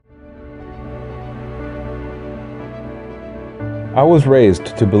I was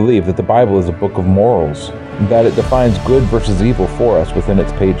raised to believe that the Bible is a book of morals, and that it defines good versus evil for us within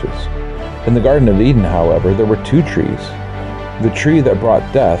its pages. In the Garden of Eden, however, there were two trees. The tree that brought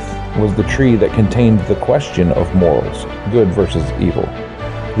death was the tree that contained the question of morals, good versus evil.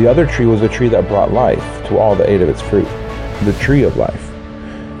 The other tree was a tree that brought life to all that ate of its fruit, the tree of life.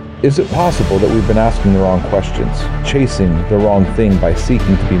 Is it possible that we've been asking the wrong questions, chasing the wrong thing by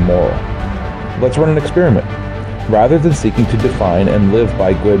seeking to be moral? Let's run an experiment. Rather than seeking to define and live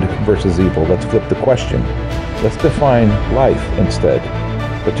by good versus evil, let's flip the question. Let's define life instead.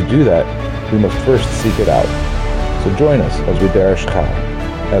 But to do that, we must first seek it out. So join us as we derish chai,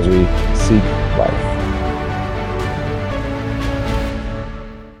 as we seek life.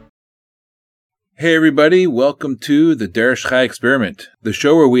 Hey everybody, welcome to the Derish Chai Experiment, the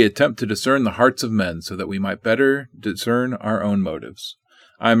show where we attempt to discern the hearts of men so that we might better discern our own motives.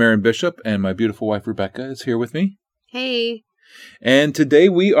 I'm Aaron Bishop, and my beautiful wife Rebecca is here with me. Hey. And today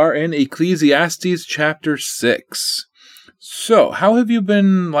we are in Ecclesiastes chapter 6. So, how have you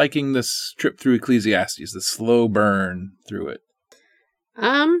been liking this trip through Ecclesiastes, the slow burn through it?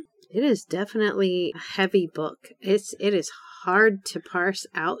 It is definitely a heavy book. It is hard to parse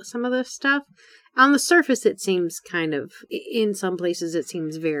out some of this stuff. On the surface, it seems in some places, it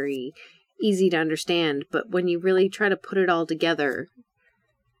seems very easy to understand. But when you really try to put it all together,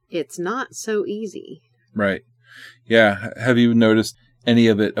 it's not so easy. Right. Yeah. Have you noticed any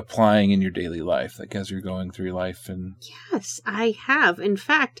of it applying in your daily life, like as you're going through life? And Yes, I have. In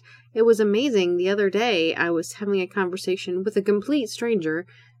fact, it was amazing. The other day, I was having a conversation with a complete stranger,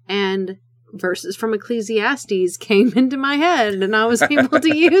 and verses from Ecclesiastes came into my head, and I was able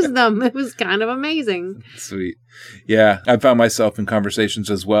to use them. It was kind of amazing. Sweet. Yeah, I found myself in conversations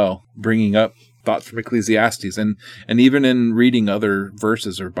as well, bringing up thoughts from Ecclesiastes, and even in reading other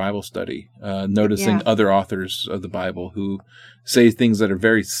verses or Bible study, noticing other authors of the Bible who say things that are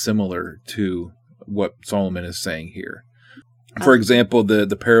very similar to what Solomon is saying here. For example,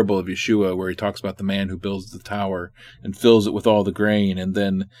 the parable of Yeshua, where he talks about the man who builds the tower and fills it with all the grain, and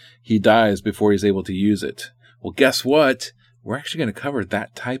then he dies before he's able to use it. Well, guess what? We're actually going to cover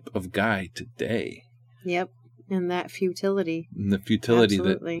that type of guy today. Yep, and that futility. And the futility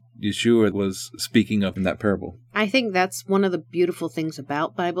Absolutely. that Yeshua was speaking of in that parable. I think that's one of the beautiful things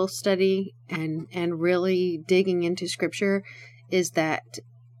about Bible study and really digging into Scripture is that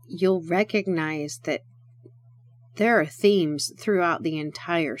you'll recognize that there are themes throughout the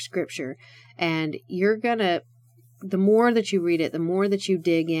entire Scripture, and the more that you read it, the more that you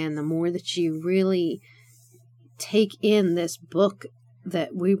dig in, the more that you really take in this book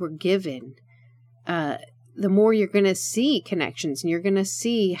that we were given, the more you're going to see connections, and you're going to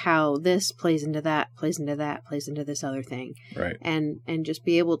see how this plays into that, plays into that, plays into this other thing. Right. And just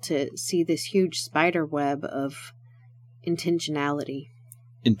be able to see this huge spider web of intentionality.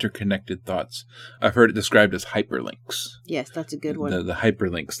 Interconnected thoughts. I've heard it described as hyperlinks. Yes, that's a good one. The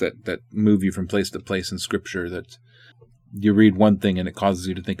hyperlinks that move you from place to place in Scripture, that you read one thing and it causes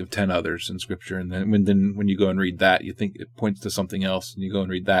you to think of 10 others in Scripture, and then when you go and read that, you think it points to something else, and you go and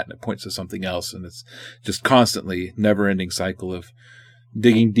read that and it points to something else, and it's just constantly never-ending cycle of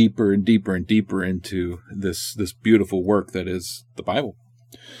digging deeper and deeper and deeper into this beautiful work that is the Bible.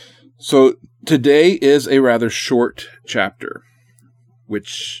 So today is a rather short chapter,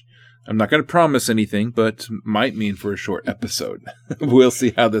 which I'm not going to promise anything, but might mean for a short episode. We'll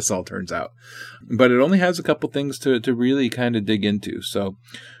see how this all turns out. But it only has a couple things to really kind of dig into. So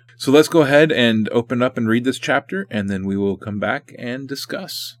let's go ahead and open up and read this chapter, and then we will come back and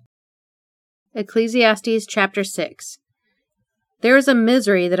discuss. Ecclesiastes chapter 6. There is a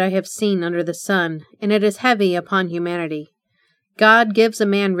misery that I have seen under the sun, and it is heavy upon humanity. God gives a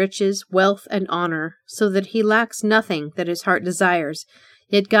man riches, wealth, and honor, so that he lacks nothing that his heart desires,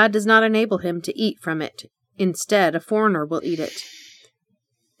 yet God does not enable him to eat from it. Instead, a foreigner will eat it.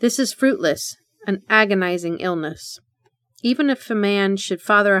 This is fruitless, an agonizing illness. Even if a man should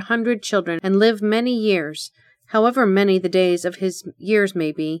father 100 children and live many years, however many the days of his years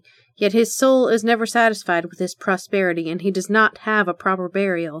may be, yet his soul is never satisfied with his prosperity, and he does not have a proper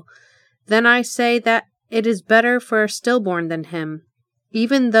burial. Then I say that it is better for a stillborn than him,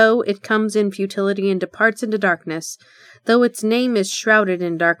 even though it comes in futility and departs into darkness, though its name is shrouded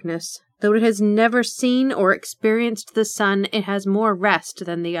in darkness, though it has never seen or experienced the sun, it has more rest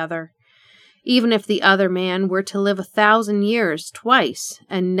than the other. Even if the other man were to live 1,000 years twice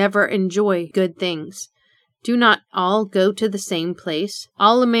and never enjoy good things, do not all go to the same place?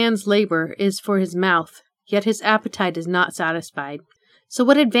 All a man's labor is for his mouth, yet his appetite is not satisfied. So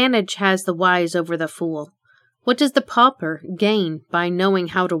what advantage has the wise over the fool? What does the pauper gain by knowing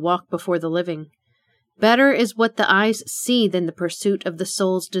how to walk before the living? Better is what the eyes see than the pursuit of the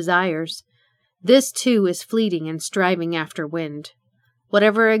soul's desires. This, too, is fleeting and striving after wind.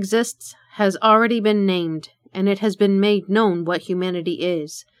 Whatever exists has already been named, and it has been made known what humanity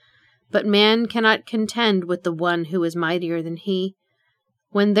is. But man cannot contend with the one who is mightier than he.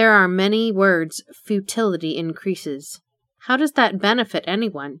 When there are many words, futility increases. How does that benefit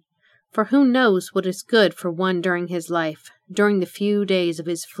anyone? For who knows what is good for one during his life, during the few days of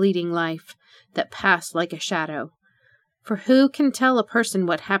his fleeting life that pass like a shadow? For who can tell a person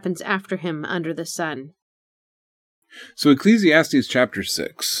what happens after him under the sun? So Ecclesiastes chapter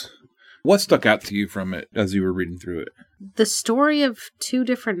 6. What stuck out to you from it as you were reading through it? The story of two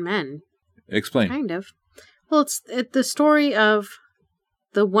different men. Explain. Kind of. Well, it's the story of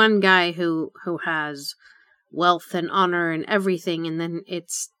the one guy who has wealth and honor and everything, and then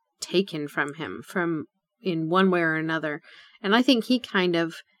it's taken from him in one way or another. And I think he kind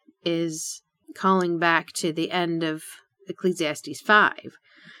of is calling back to the end of Ecclesiastes 5.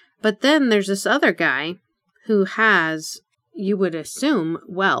 But then there's this other guy who has, you would assume,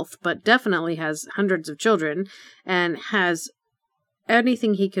 wealth, but definitely has hundreds of children and has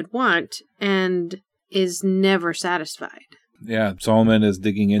anything he could want and is never satisfied. Yeah, Solomon is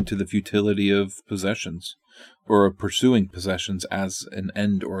digging into the futility of possessions, or of pursuing possessions as an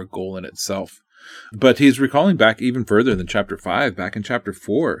end or a goal in itself. But he's recalling back even further than chapter 5. Back in chapter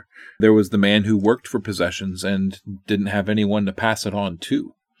 4, there was the man who worked for possessions and didn't have anyone to pass it on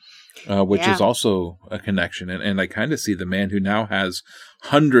to, which is also a connection. And I kind of see the man who now has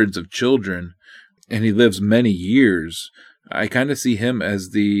hundreds of children and he lives many years. I kind of see him as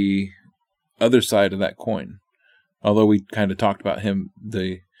the other side of that coin. Although we kind of talked about him,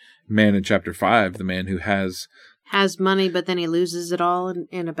 the man in chapter 5, the man who has money, but then he loses it all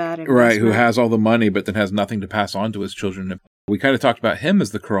in a bad investment. Right, who has all the money, but then has nothing to pass on to his children. We kind of talked about him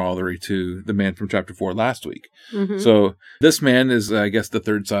as the corollary to the man from chapter 4 last week. Mm-hmm. So this man is, I guess, the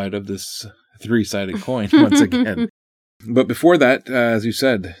third side of this three-sided coin once again. But before that, as you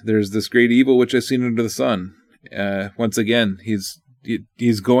said, there's this great evil which is seen under the sun. Once again,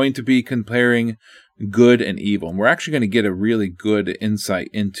 he's going to be comparing good and evil. And we're actually going to get a really good insight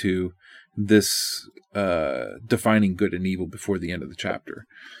into this defining good and evil before the end of the chapter.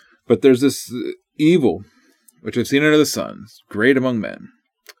 But there's this evil, which I've seen under the sun, great among men.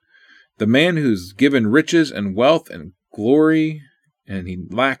 The man who's given riches and wealth and glory, and he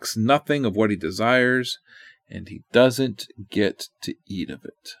lacks nothing of what he desires, and he doesn't get to eat of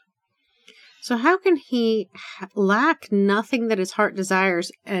it. So how can he lack nothing that his heart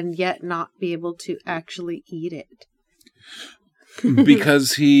desires and yet not be able to actually eat it?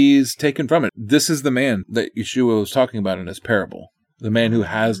 Because he's taken from it. This is the man that Yeshua was talking about in his parable. The man who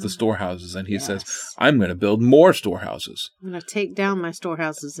has the storehouses, and he says, I'm going to build more storehouses. I'm going to take down my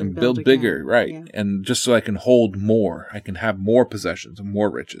storehouses and build bigger, right. Yeah. And just so I can hold more, I can have more possessions and more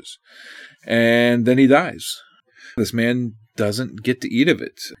riches. And then he dies. This man doesn't get to eat of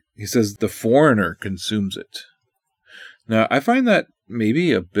it. He says the foreigner consumes it. Now, I find that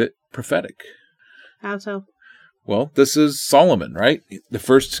maybe a bit prophetic. How so? Well, this is Solomon, right? The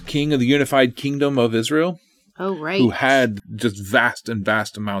first king of the unified kingdom of Israel. Oh, right. Who had just vast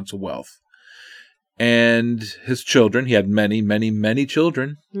amounts of wealth. And his children, he had many, many, many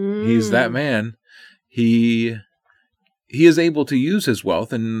children. He's that man. He is able to use his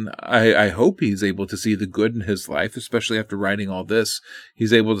wealth, and I hope he's able to see the good in his life, especially after writing all this.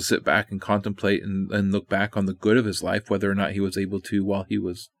 He's able to sit back and contemplate and look back on the good of his life. Whether or not he was able to while he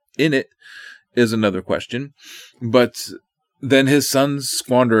was in it is another question. But then his sons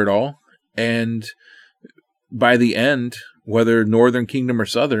squander it all, and by the end, whether northern kingdom or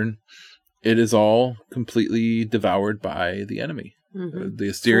southern, it is all completely devoured by the enemy. Mm-hmm. The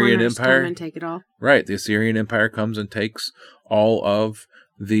Assyrian Empire. Come and take it all. Right. The Assyrian Empire comes and takes all of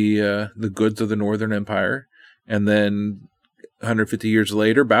the goods of the Northern Empire. And then 150 years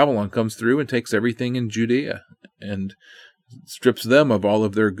later, Babylon comes through and takes everything in Judea and strips them of all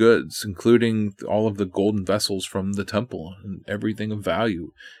of their goods, including all of the golden vessels from the temple, and everything of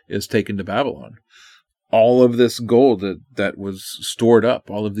value is taken to Babylon. All of this gold that was stored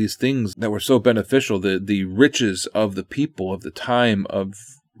up, all of these things that were so beneficial, the riches of the people of the time of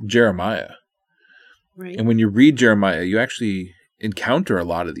Jeremiah. Right. And when you read Jeremiah, you actually encounter a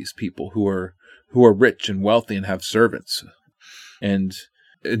lot of these people who are rich and wealthy and have servants. And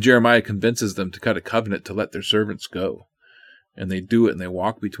Jeremiah convinces them to cut a covenant to let their servants go. And they do it, and they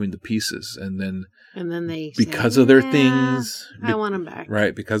walk between the pieces, and then they because say, of their things, I want them back.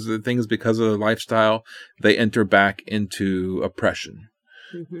 Right, because of their things, because of their lifestyle, they enter back into oppression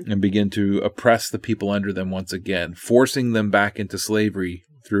and begin to oppress the people under them once again, forcing them back into slavery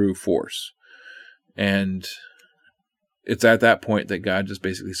through force. And it's at that point that God just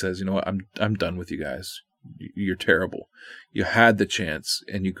basically says, you know what, I'm done with you guys. You're terrible. You had the chance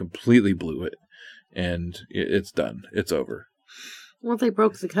and you completely blew it, and it's done. It's over. Well, they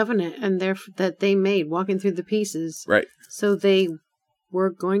broke the covenant that they made, walking through the pieces. Right. So they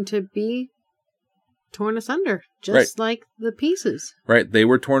were going to be torn asunder, just like the pieces. Right. They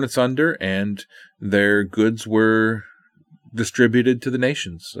were torn asunder, and their goods were distributed to the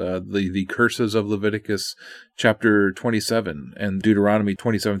nations. The curses of Leviticus chapter 27 and Deuteronomy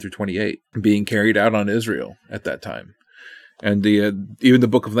 27 through 28 being carried out on Israel at that time. And even the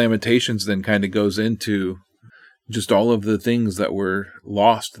book of Lamentations then kind of goes into just all of the things that were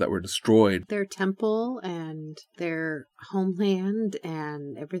lost, that were destroyed. Their temple and their homeland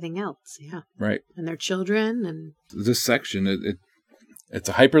and everything else. Yeah. Right. And their children. And this section, it's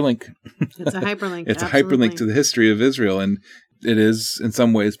a hyperlink. It's a hyperlink. It's absolutely. a hyperlink to the history of Israel, and it is in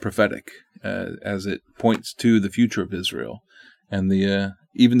some ways prophetic, as it points to the future of Israel and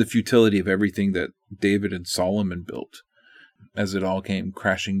even the futility of everything that David and Solomon built, as it all came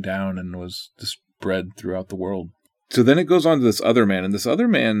crashing down and was spread throughout the world. So then it goes on to this other man, and this other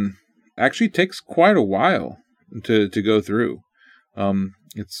man actually takes quite a while to go through.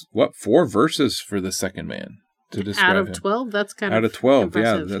 It's 4 verses for the second man to describe out of him. 12. That's kind out of of 12.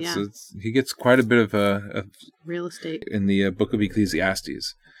 impressive. Yeah, he gets quite a bit of real estate in the book of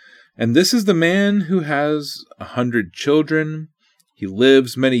Ecclesiastes. And this is the man who has 100 children. He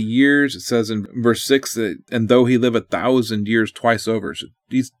lives many years. It says in verse 6 that, and though he live 1,000 years twice over, so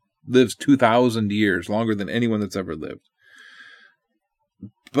he lives 2,000 years, longer than anyone that's ever lived.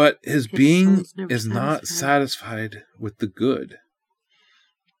 But his being is not satisfied with the good.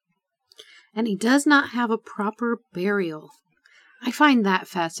 And he does not have a proper burial. I find that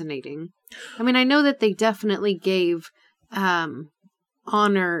fascinating. I mean, I know that they definitely gave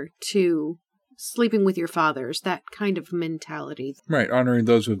honor to sleeping with your fathers, that kind of mentality. Right, honoring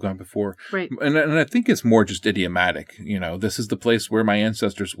those who have gone before. Right. And I think it's more just idiomatic. You know, this is the place where my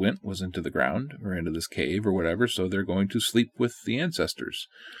ancestors went, was into the ground or into this cave or whatever, so they're going to sleep with the ancestors.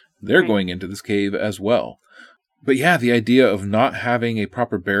 They're going into this cave as well. But yeah, the idea of not having a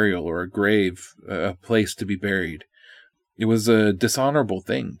proper burial or a grave, a place to be buried, it was a dishonorable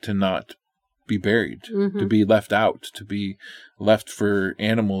thing to not be buried, to be left out, to be left for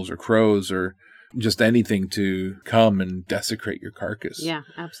animals or crows or just anything to come and desecrate your carcass. Yeah,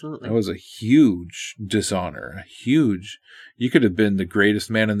 absolutely. That was a huge dishonor, you could have been the greatest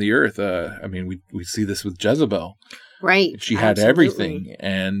man on the earth. I mean, we see this with Jezebel. Right. She had everything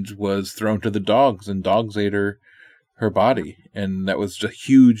and was thrown to the dogs, and dogs ate her body, and that was a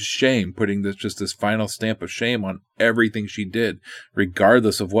huge shame, putting this final stamp of shame on everything she did,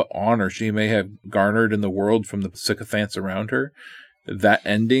 regardless of what honor she may have garnered in the world from the sycophants around her. That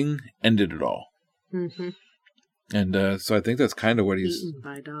ending ended it all. Mm-hmm. And so I think that's kind of what he's eaten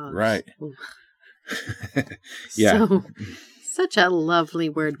by dogs. Right. Yeah. So, such a lovely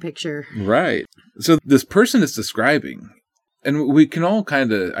word picture. Right. So this person is describing, and we can all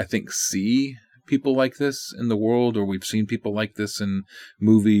kind of, I think, see people like this in the world, or we've seen people like this in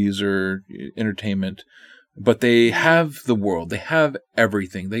movies or entertainment, but they have the world, they have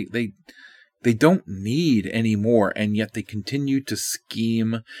everything, they don't need any more, and yet they continue to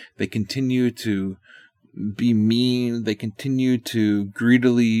scheme, they continue to be mean, they continue to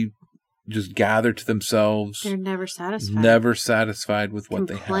greedily just gather to themselves. They're never satisfied. Never satisfied with what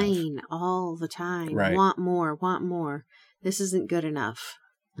they have. Complain all the time. Right. Want more. This isn't good enough.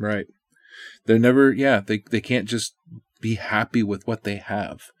 Right. They're never, they can't just be happy with what they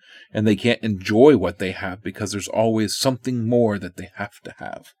have. And they can't enjoy what they have because there's always something more that they have to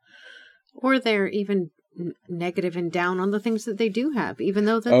have. Or they're even negative and down on the things that they do have, even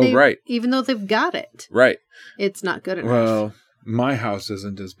though they've got it. Right. It's not good enough. Well, my house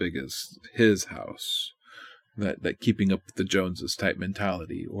isn't as big as his house. That keeping up with the Joneses type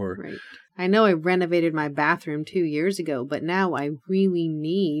mentality. Or right. I know I renovated my bathroom 2 years ago, but now I really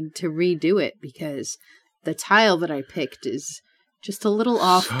need to redo it because the tile that I picked is just a little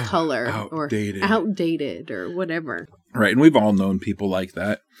off color outdated or whatever. Right. And we've all known people like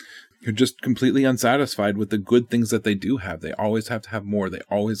that who are just completely unsatisfied with the good things that they do have. They always have to have more. They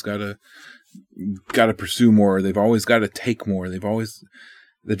always got to pursue more. They've always got to take more.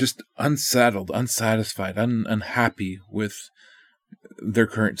 They're just unsettled, unsatisfied, unhappy with their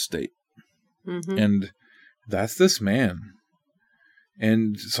current state. Mm-hmm. And that's this man.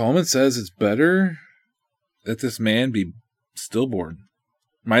 And Solomon says it's better that this man be stillborn.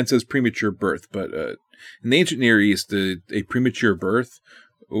 Mine says premature birth, but in the ancient Near East, a premature birth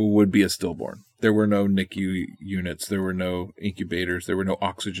would be a stillborn. There were no NICU units. There were no incubators. There were no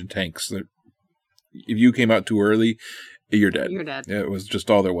oxygen tanks. if you came out too early, you're dead. You're dead. It was just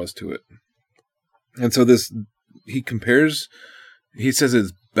all there was to it. And so he says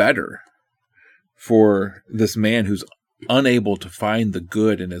it's better for this man who's unable to find the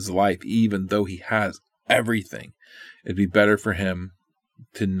good in his life, even though he has everything. It'd be better for him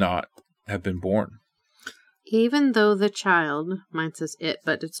to not have been born. Even though the child, mine says it,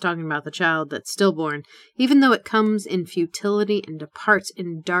 but it's talking about the child that's stillborn, even though it comes in futility and departs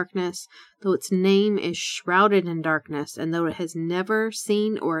in darkness, though its name is shrouded in darkness, and though it has never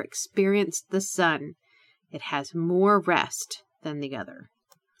seen or experienced the sun, it has more rest than the other.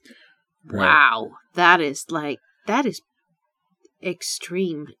 Right. Wow. That is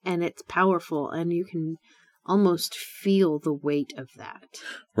extreme, and it's powerful, and you can almost feel the weight of that.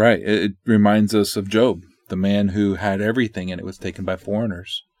 Right. It reminds us of Job, the man who had everything and it was taken by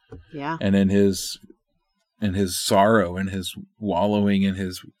foreigners. Yeah. And in his sorrow and his wallowing in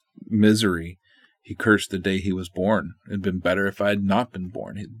his misery, he cursed the day he was born. It'd been better if I had not been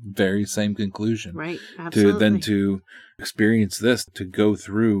born. Very same conclusion. Right. Absolutely. To experience this, to go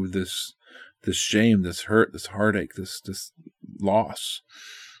through this shame, this hurt, this heartache, this loss.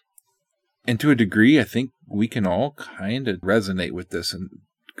 And to a degree, I think we can all kind of resonate with this, and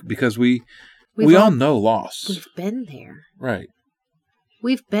because we all know loss. We've been there. Right.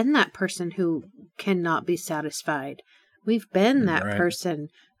 We've been that person who cannot be satisfied. We've been that person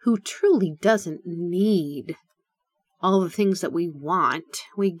who truly doesn't need all the things that we want.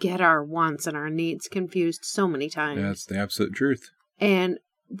 We get our wants and our needs confused so many times. Yeah, that's the absolute truth. And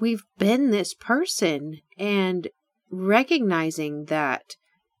we've been this person, and recognizing that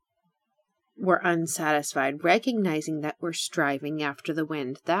we're unsatisfied, recognizing that we're striving after the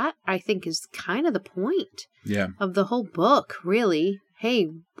wind. That, I think, is kind of the point of the whole book, really. Hey,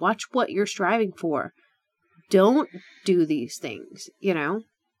 watch what you're striving for. Don't do these things, you know?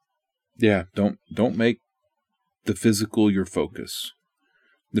 Yeah, don't make the physical your focus.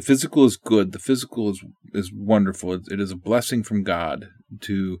 The physical is good. The physical is wonderful. It is a blessing from God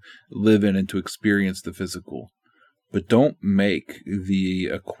to live in and to experience the physical. But don't make the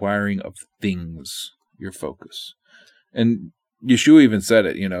acquiring of things your focus. And Yeshua even said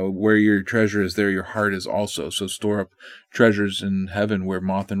it, where your treasure is, there your heart is also. So store up treasures in heaven where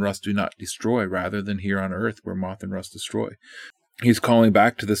moth and rust do not destroy, rather than here on earth where moth and rust destroy. He's calling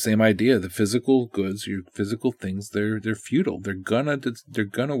back to the same idea. The physical goods, your physical things, they're futile. They're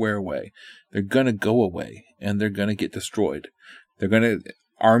gonna wear away. They're gonna go away, and they're gonna get destroyed.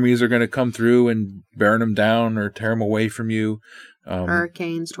 Armies are going to come through and burn them down or tear them away from you.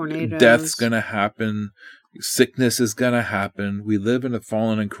 Hurricanes, tornadoes. Death's going to happen. Sickness is going to happen. We live in a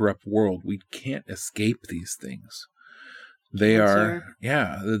fallen and corrupt world. We can't escape these things. They are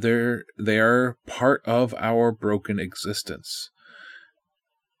part of our broken existence.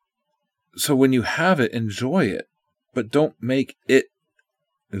 So when you have it, enjoy it, but don't make it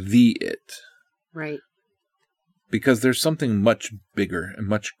the it. Right. Because there's something much bigger and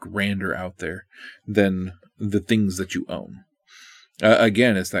much grander out there than the things that you own.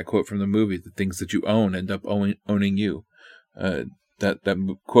 Again, it's that quote from the movie, the things that you own end up owning you.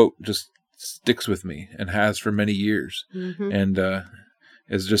 That quote just sticks with me and has for many years. Mm-hmm. And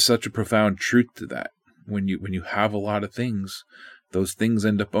is just such a profound truth to that. When you have a lot of things, those things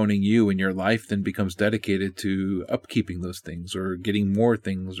end up owning you, and your life then becomes dedicated to upkeeping those things or getting more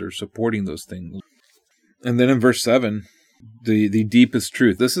things or supporting those things. And then in verse 7, the deepest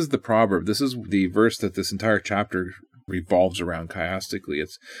truth. This is the proverb. This is the verse that this entire chapter revolves around chiastically.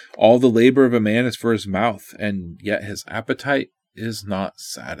 It's all the labor of a man is for his mouth, and yet his appetite is not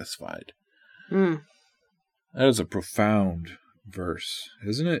satisfied. That is a profound verse,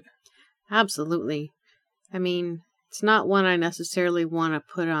 isn't it? Absolutely. I mean, it's not one I necessarily want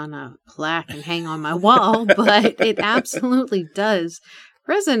to put on a plaque and hang on my wall, but it absolutely does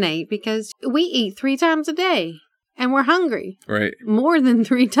resonate, because we eat 3 times a day and we're hungry. Right. More than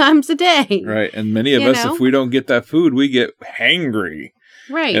 3 times a day. Right. And many of us, if we don't get that food, we get hangry.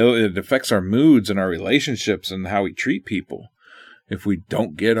 Right. It affects our moods and our relationships and how we treat people if we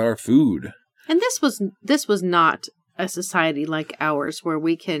don't get our food. And this was not a society like ours where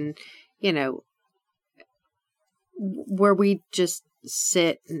we can, where we just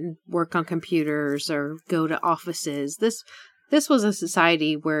sit and work on computers or go to offices. This was a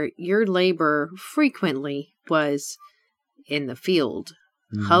society where your labor frequently was in the field,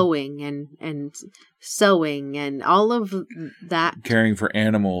 hoeing and sewing and all of that. Caring for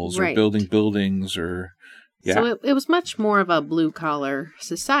animals or building buildings or, Yeah. So it was much more of a blue-collar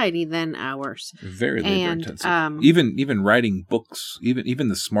society than ours. Very labor-intensive. Even writing books, even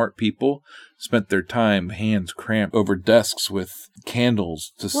the smart people spent their time hands cramped over desks with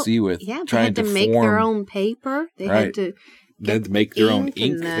candles to see with. Yeah, they trying had to to make form their own paper. They had to make their own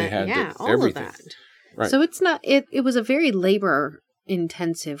ink. And They had all everything. of that. Right. So it's not. It was a very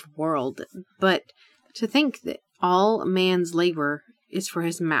labor-intensive world. But to think that all man's labor is for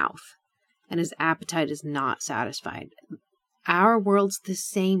his mouth, and his appetite is not satisfied. Our world's the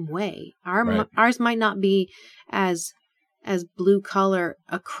same way. Ours might not be as blue collar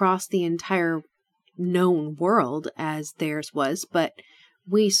across the entire known world as theirs was, but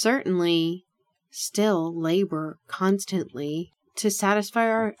we certainly still labor constantly to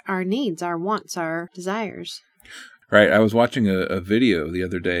satisfy our needs, our wants, our desires. Right. I was watching a video the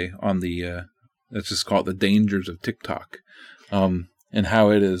other day on the let's just call it the dangers of TikTok, and how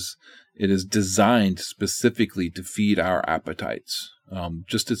it is designed specifically to feed our appetites.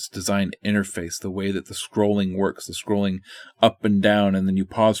 Just its design interface, the way that the scrolling works, the scrolling up and down, and then you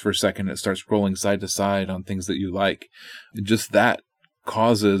pause for a second and it starts scrolling side to side on things that you like. Just that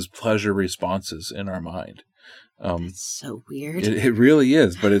causes pleasure responses in our mind. That's so weird. It really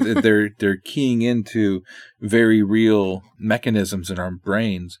is, but they're keying into very real mechanisms in our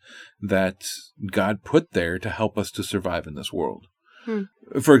brains that God put there to help us to survive in this world.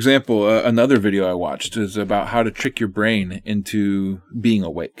 For example, another video I watched is about how to trick your brain into being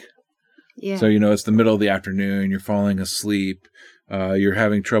awake. Yeah. So, it's the middle of the afternoon, you're falling asleep, you're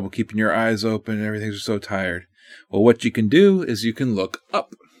having trouble keeping your eyes open, everything's so tired. Well, what you can do is you can look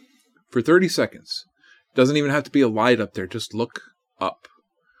up for 30 seconds. Doesn't even have to be a light up there, just look up.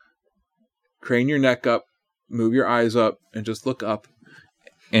 Crane your neck up, move your eyes up, and just look up.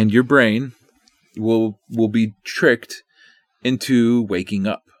 And your brain will be tricked into waking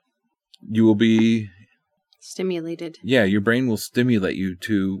up. You will be stimulated. Yeah, your brain will stimulate you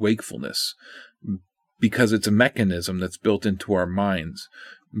to wakefulness because it's a mechanism that's built into our minds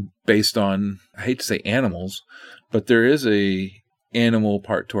based on, I hate to say animals, but there is a animal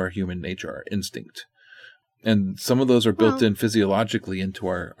part to our human nature, our instinct. And some of those are built in physiologically into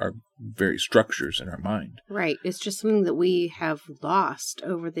our very structures in our mind. Right. It's just something that we have lost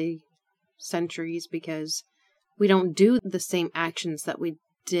over the centuries because we don't do the same actions that we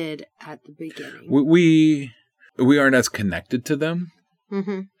did at the beginning. We aren't as connected to them,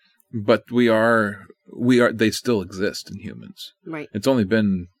 but we are. They still exist in humans. Right. It's only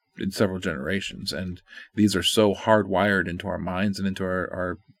been in several generations, and these are so hardwired into our minds and into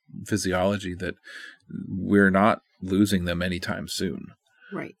our physiology that we're not losing them anytime soon.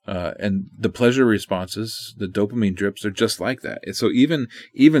 Right. And the pleasure responses, the dopamine drips, are just like that. So even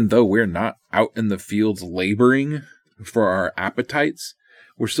though we're not out in the fields laboring for our appetites,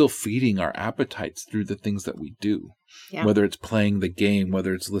 we're still feeding our appetites through the things that we do. Yeah. Whether it's playing the game,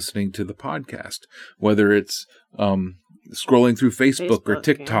 whether it's listening to the podcast, whether it's scrolling through Facebook or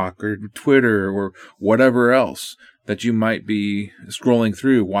TikTok or Twitter or whatever else that you might be scrolling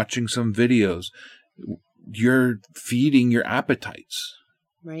through, watching some videos, you're feeding your appetites.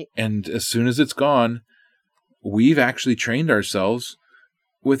 Right. And as soon as it's gone, we've actually trained ourselves.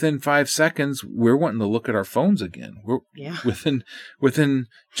 Within 5 seconds, we're wanting to look at our phones again. Within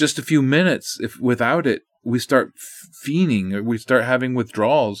just a few minutes, if without it, we start fiending, or we start having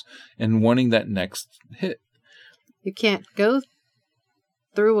withdrawals and wanting that next hit. You can't go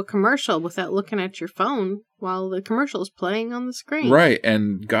through a commercial without looking at your phone while the commercial is playing on the screen. Right,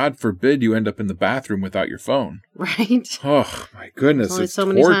 and God forbid you end up in the bathroom without your phone. Right. Oh, my goodness, it's so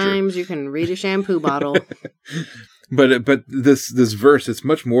many times you can read a shampoo bottle. But this verse, it's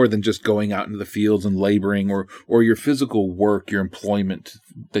much more than just going out into the fields and laboring or your physical work, your employment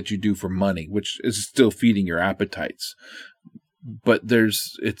that you do for money, which is still feeding your appetites. But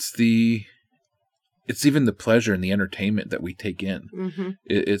it's even the pleasure and the entertainment that we take in. Mm-hmm.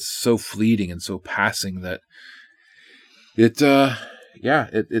 It's so fleeting and so passing that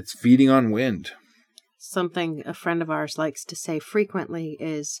it's feeding on wind. Something a friend of ours likes to say frequently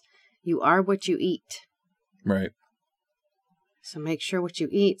is, you are what you eat. Right. So make sure what you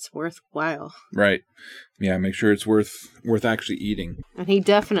eat's worthwhile. Right. Yeah, make sure it's worth actually eating. And he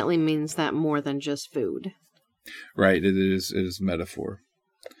definitely means that more than just food. Right. It is metaphor.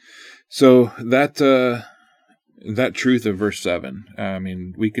 So that truth of verse 7, I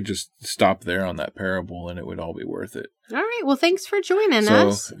mean, we could just stop there on that parable and it would all be worth it. All right. Well, thanks for joining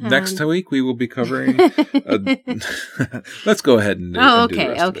us. So next week we will be covering... let's go ahead and do the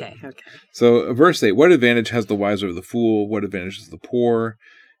rest of it. Okay. So verse 8, what advantage has the wise over the fool? What advantage does the poor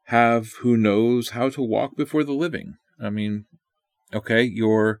have who knows how to walk before the living? I mean, okay,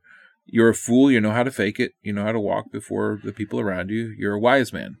 your You're a fool, you know how to fake it, you know how to walk before the people around you. You're a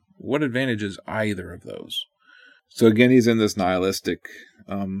wise man. What advantage is either of those? So again, he's in this nihilistic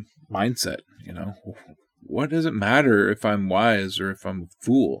mindset, you know. What does it matter if I'm wise or if I'm a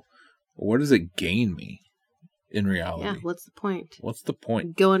fool? What does it gain me in reality? Yeah, what's the point? What's the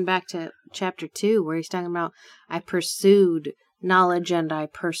point? Going back to chapter 2, where he's talking about, I pursued knowledge and I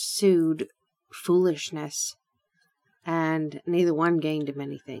pursued foolishness, and neither one gained him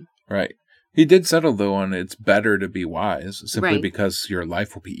anything. Right. He did settle, though, on it's better to be wise, simply Right. because your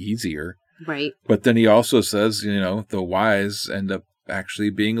life will be easier. Right. But then he also says, you know, the wise end up actually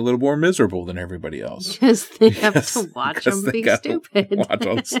being a little more miserable than everybody else. Because they have to watch them be stupid. Watch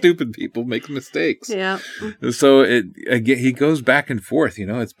all the stupid people make mistakes. Yeah. So again, he goes back and forth, you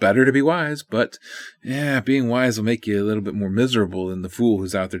know, it's better to be wise, but yeah, being wise will make you a little bit more miserable than the fool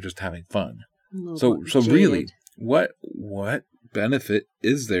who's out there just having fun. So really, what benefit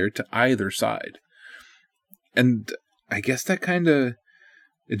is there to either side? And I guess that kind of,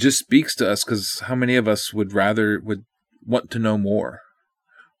 it just speaks to us, because how many of us would want to know more,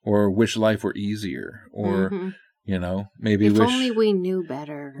 or wish life were easier, or you know, maybe if wish only we knew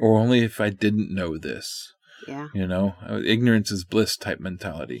better, or only if I didn't know this. Yeah. You know, ignorance is bliss type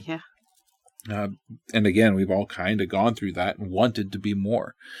mentality. Yeah. And again, we've all kind of gone through that and wanted to be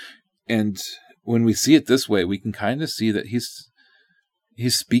more. And when we see it this way, we can kind of see that he's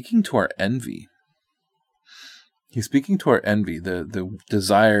speaking to our envy. He's speaking to our envy, the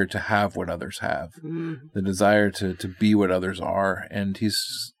desire to have what others have, the desire to be what others are. And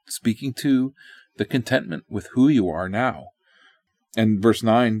he's speaking to the contentment with who you are now. And verse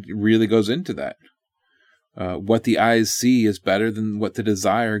 9 really goes into that. What the eyes see is better than what the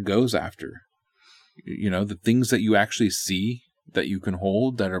desire goes after. You know, the things that you actually see, that you can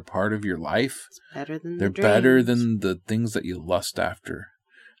hold, that are part of your life, they're better than the things that you lust after,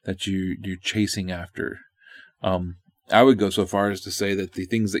 that you're chasing after. I would go so far as to say that the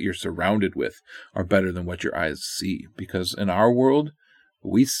things that you're surrounded with are better than what your eyes see, because in our world,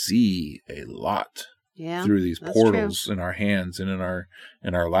 we see a lot through these portals in our hands and in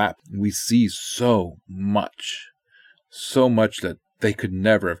our lap. We see so much that they could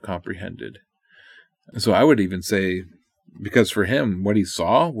never have comprehended. So I would even say, because for him, what he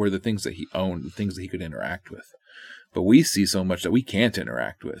saw were the things that he owned, the things that he could interact with. But we see so much that we can't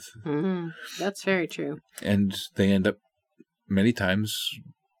interact with. That's very true. And they end up many times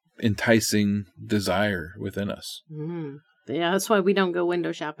enticing desire within us. Yeah, that's why we don't go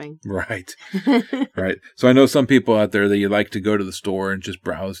window shopping. Right. Right. So I know some people out there that you like to go to the store and just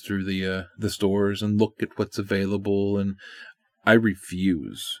browse through the stores and look at what's available. And I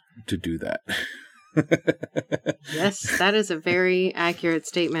refuse to do that. Yes, that is a very accurate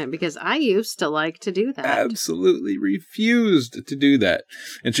statement, because I used to like to do that. Absolutely refused to do that.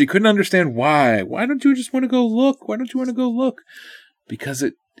 And she couldn't understand why. Why don't you just want to go look? Why don't you want to go look? Because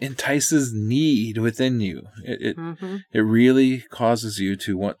it entices need within you. It really causes you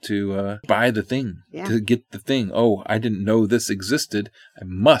to want to buy the thing, to get the thing. Oh, I didn't know this existed. I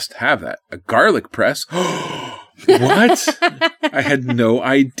must have that. A garlic press. What? I had no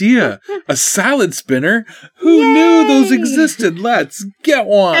idea. A salad spinner? Who knew those existed? Let's get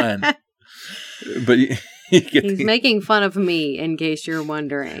one. But he's making fun of me, in case you're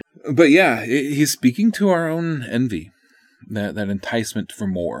wondering. But yeah, he's speaking to our own envy, that enticement for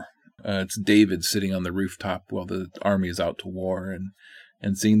more. It's David sitting on the rooftop while the army is out to war,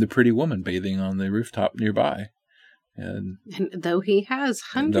 and seeing the pretty woman bathing on the rooftop nearby. And though he has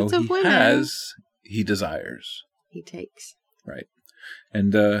hundreds of women, he desires. He takes. Right.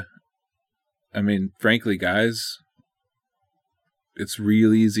 And, I mean, frankly, guys, it's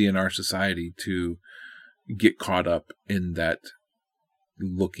real easy in our society to get caught up in that,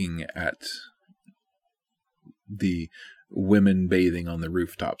 looking at the women bathing on the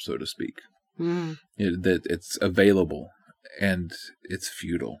rooftop, so to speak. That it's available, and it's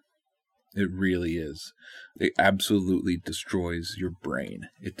futile. It really is. It absolutely destroys your brain.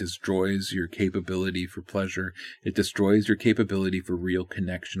 It destroys your capability for pleasure. It destroys your capability for real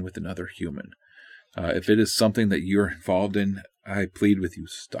connection with another human. If it is something that you're involved in, I plead with you,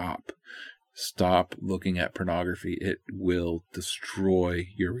 stop. Stop looking at pornography. It will destroy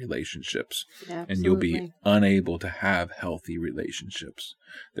your relationships. Absolutely. And you'll be unable to have healthy relationships.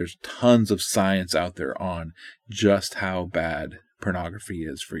 There's tons of science out there on just how bad pornography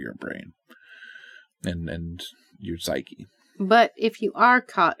is for your brain and your psyche. But if you are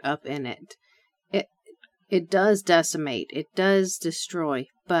caught up in it, it does decimate, it does destroy,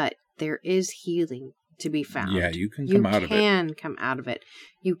 but there is healing to be found. Yeah, you can come out of it. You can come out of it.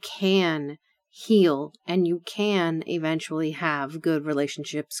 You can heal, and you can eventually have good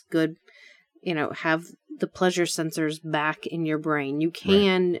relationships, good, have the pleasure sensors back in your brain. You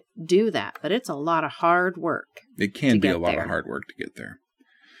can do that, but it's a lot of hard work. It can be a lot of hard work to get there.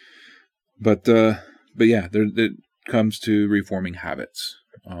 But yeah, it comes to reforming habits.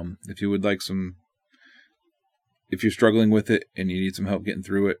 If you would like if you're struggling with it and you need some help getting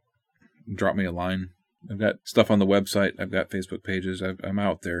through it, drop me a line. I've got stuff on the website. I've got Facebook pages. I'm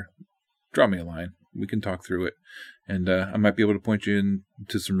out there. Drop me a line. We can talk through it. And I might be able to point you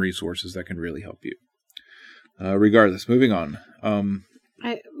into some resources that can really help you. Regardless, moving on.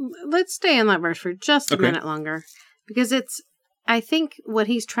 Let's stay on that verse for just a minute longer. Because I think what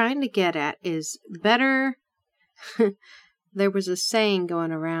he's trying to get at is better. There was a saying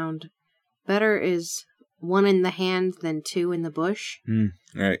going around, better is one in the hand than two in the bush.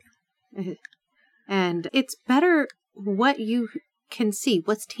 Right. And it's better what you can see,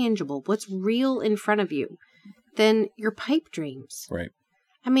 what's tangible, what's real in front of you, than your pipe dreams. Right.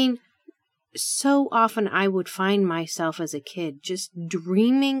 I mean, so often I would find myself as a kid just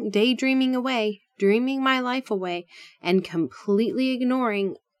daydreaming away, dreaming my life away, and completely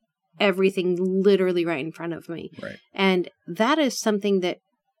ignoring everything literally right in front of me. Right. And that is something that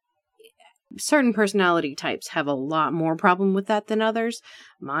certain personality types have a lot more problem with that than others.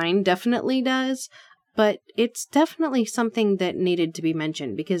 Mine definitely does. But it's definitely something that needed to be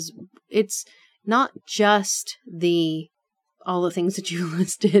mentioned, because it's not just all the things that you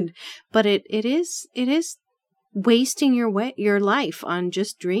listed, but it is wasting your life on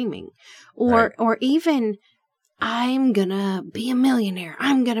just dreaming, or even I'm gonna be a millionaire.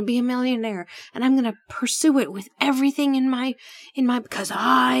 I'm gonna be a millionaire, and I'm gonna pursue it with everything in my because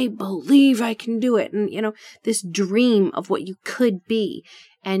I believe I can do it, and this dream of what you could be,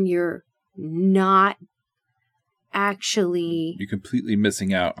 and you're not actually. You're completely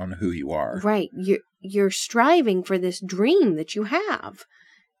missing out on who you are. Right. You're striving for this dream that you have,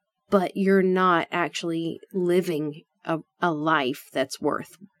 but you're not actually living a life that's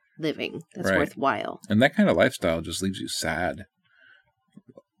worth living, that's worthwhile. And that kind of lifestyle just leaves you sad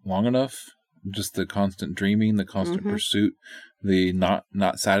long enough. Just the constant dreaming, the constant pursuit, the not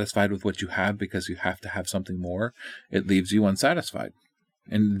satisfied with what you have because you have to have something more. It leaves you unsatisfied.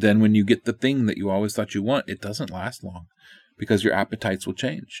 And then when you get the thing that you always thought you want, it doesn't last long because your appetites will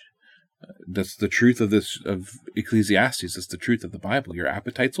change. That's the truth of Ecclesiastes. That's the truth of the Bible. Your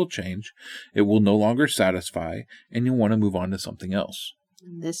appetites will change. It will no longer satisfy, and you'll want to move on to something else.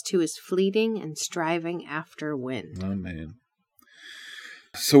 This too is fleeting and striving after wind. Oh, man.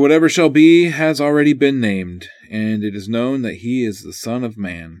 So whatever shall be has already been named, and it is known that he is the Son of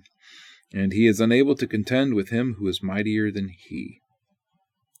Man, and he is unable to contend with him who is mightier than he.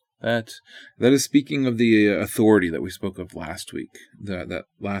 That is speaking of the authority that we spoke of last week, that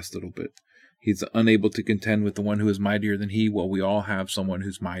last little bit. He's unable to contend with the one who is mightier than he. Well, we all have someone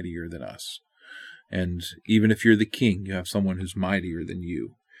who's mightier than us. And even if you're the king, you have someone who's mightier than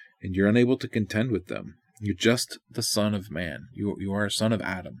you. And you're unable to contend with them. You're just the son of man. You are a son of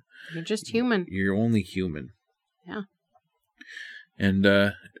Adam. You're just human. You're only human. Yeah. And,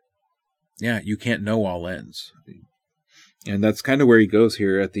 you can't know all ends. And that's kind of where he goes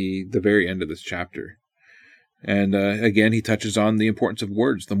here at the very end of this chapter. And again, he touches on the importance of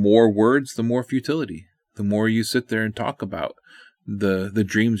words. The more words, the more futility. The more you sit there and talk about the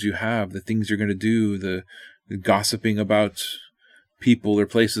dreams you have, the things you're going to do, the gossiping about people or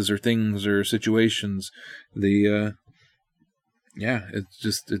places or things or situations. It's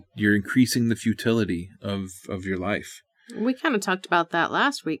just you're increasing the futility of your life. We kind of talked about that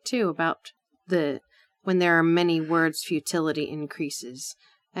last week too, about when there are many words, futility increases,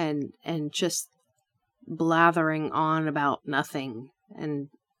 and just blathering on about nothing. And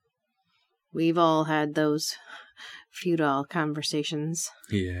we've all had those futile conversations.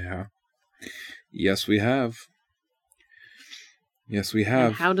 Yeah. Yes, we have. Yes, we have.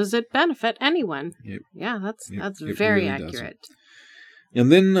 And how does it benefit anyone? Yep. Yeah, that's very really accurate.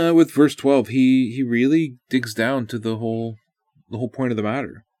 And then with verse 12, he really digs down to the whole point of the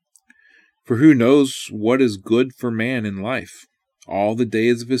matter. For who knows what is good for man in life, all the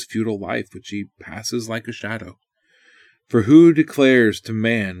days of his futile life, which he passes like a shadow? For who declares to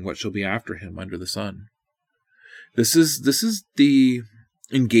man what shall be after him under the sun? This is the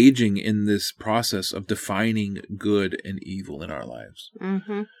engaging in this process of defining good and evil in our lives.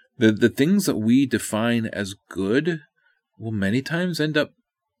 Mm-hmm. The things that we define as good will many times end up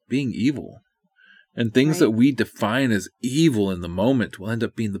being evil. And things that we define as evil in the moment will end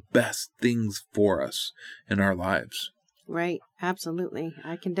up being the best things for us in our lives. Right. Absolutely.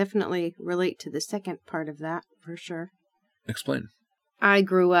 I can definitely relate to the second part of that, for sure. Explain. I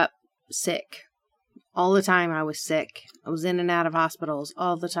grew up sick. All the time I was sick. I was in and out of hospitals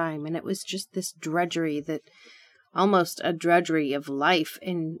all the time. And it was just this drudgery that, almost a drudgery of life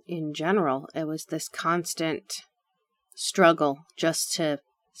in general. It was this constant struggle just to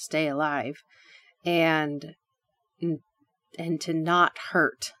stay alive and to not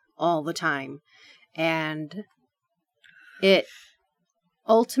hurt all the time. And it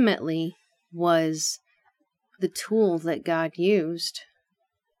ultimately was the tool that God used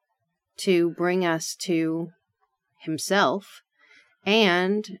to bring us to himself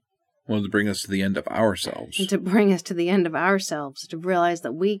and to bring us to the end of ourselves. To bring us to the end of ourselves, to realize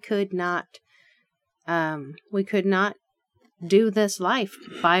that we could not do this life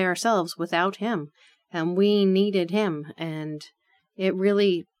by ourselves without him. And we needed him. And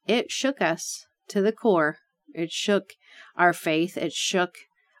it shook us to the core. It shook our faith. It shook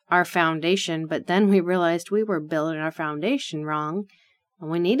our foundation. But then we realized we were building our foundation wrong. And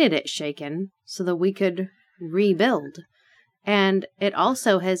we needed it shaken so that we could rebuild. And it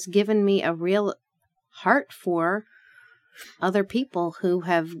also has given me a real heart for other people who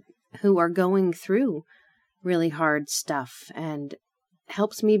are going through really hard stuff, and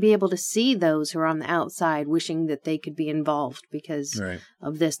helps me be able to see those who are on the outside wishing that they could be involved because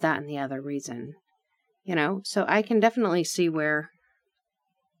of this, that, and the other reason. So I can definitely see where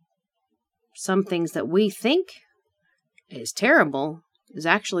some things that we think is terrible is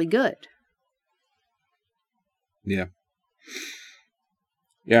actually good. Yeah.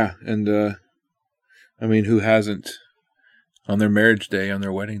 Yeah, and who hasn't on their marriage day, on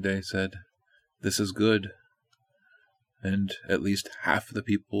their wedding day, said, "This is good"? And at least half of the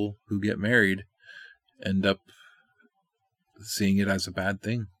people who get married end up seeing it as a bad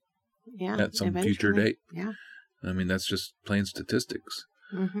thing at some future date. Yeah. That's just plain statistics.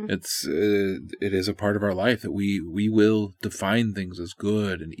 Mm-hmm. It is a part of our life that we will define things as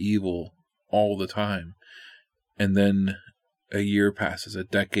good and evil all the time. And then a year passes, a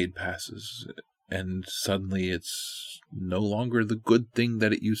decade passes, and suddenly it's no longer the good thing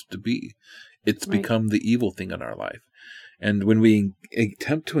that it used to be. It's become the evil thing in our life. And when we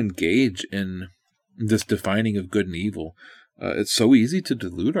attempt to engage in this defining of good and evil, it's so easy to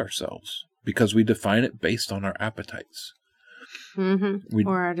delude ourselves because we define it based on our appetites. Mm-hmm.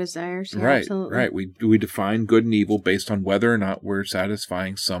 Or our desires. Yeah, right, absolutely. Right. We define good and evil based on whether or not we're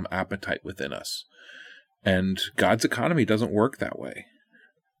satisfying some appetite within us. And God's economy doesn't work that way,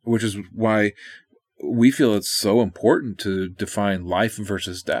 which is why we feel it's so important to define life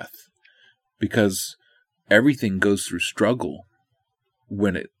versus death, because everything goes through struggle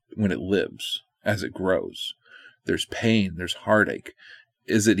when it lives, as it grows. There's pain, there's heartache.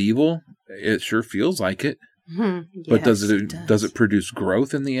 Is it evil? It sure feels like it. Mm-hmm. But Yes, does it produce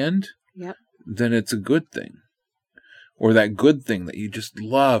growth in the end? Yep. Then it's a good thing. Or that good thing that you just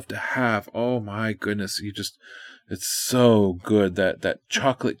love to have. Oh my goodness, it's so good, that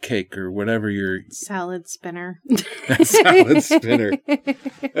chocolate cake or whatever your salad spinner. Salad spinner.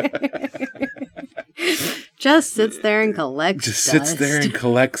 Just sits there and collects dust. Sits there and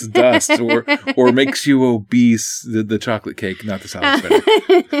collects dust, or makes you obese. The chocolate cake, not the salad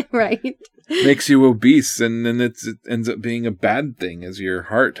spinner. Right. Makes you obese, and then it ends up being a bad thing, as your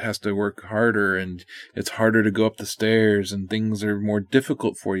heart has to work harder, and it's harder to go up the stairs, and things are more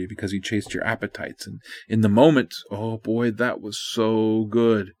difficult for you because you chased your appetites. And in the moment, oh boy, that was so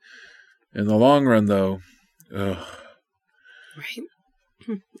good. In the long run, though, ugh. Right.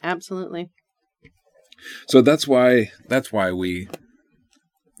 Absolutely. So that's why we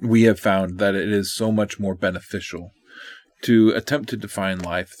have found that it is so much more beneficial to attempt to define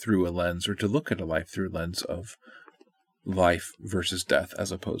life through a lens, or to look at a life through a lens of life versus death,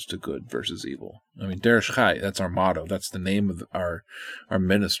 as opposed to good versus evil. Derish Chai, that's our motto. That's the name of our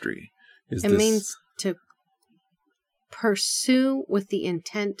ministry. It means to pursue with the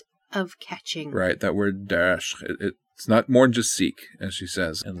intent of catching. Right, that word Derish. It's not more than just seek, as she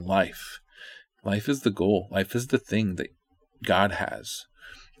says. And life is the goal. Life is the thing that God has.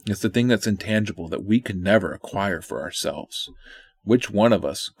 It's the thing that's intangible, that we can never acquire for ourselves. Which one of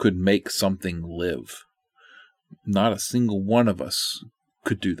us could make something live? Not a single one of us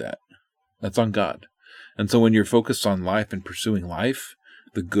could do that. That's on God. And so when you're focused on life and pursuing life,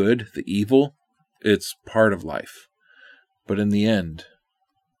 the good, the evil, it's part of life. But in the end,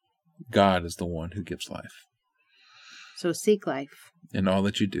 God is the one who gives life. So seek life. In all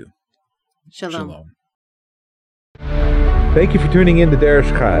that you do. Shalom. Shalom. Thank you for tuning in to Derish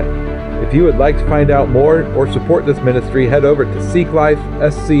Chai. If you would like to find out more or support this ministry, head over to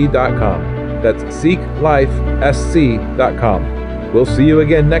seeklifesc.com. That's seeklifesc.com. We'll see you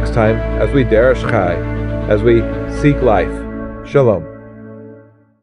again next time as we Derish Chai, as we seek life. Shalom.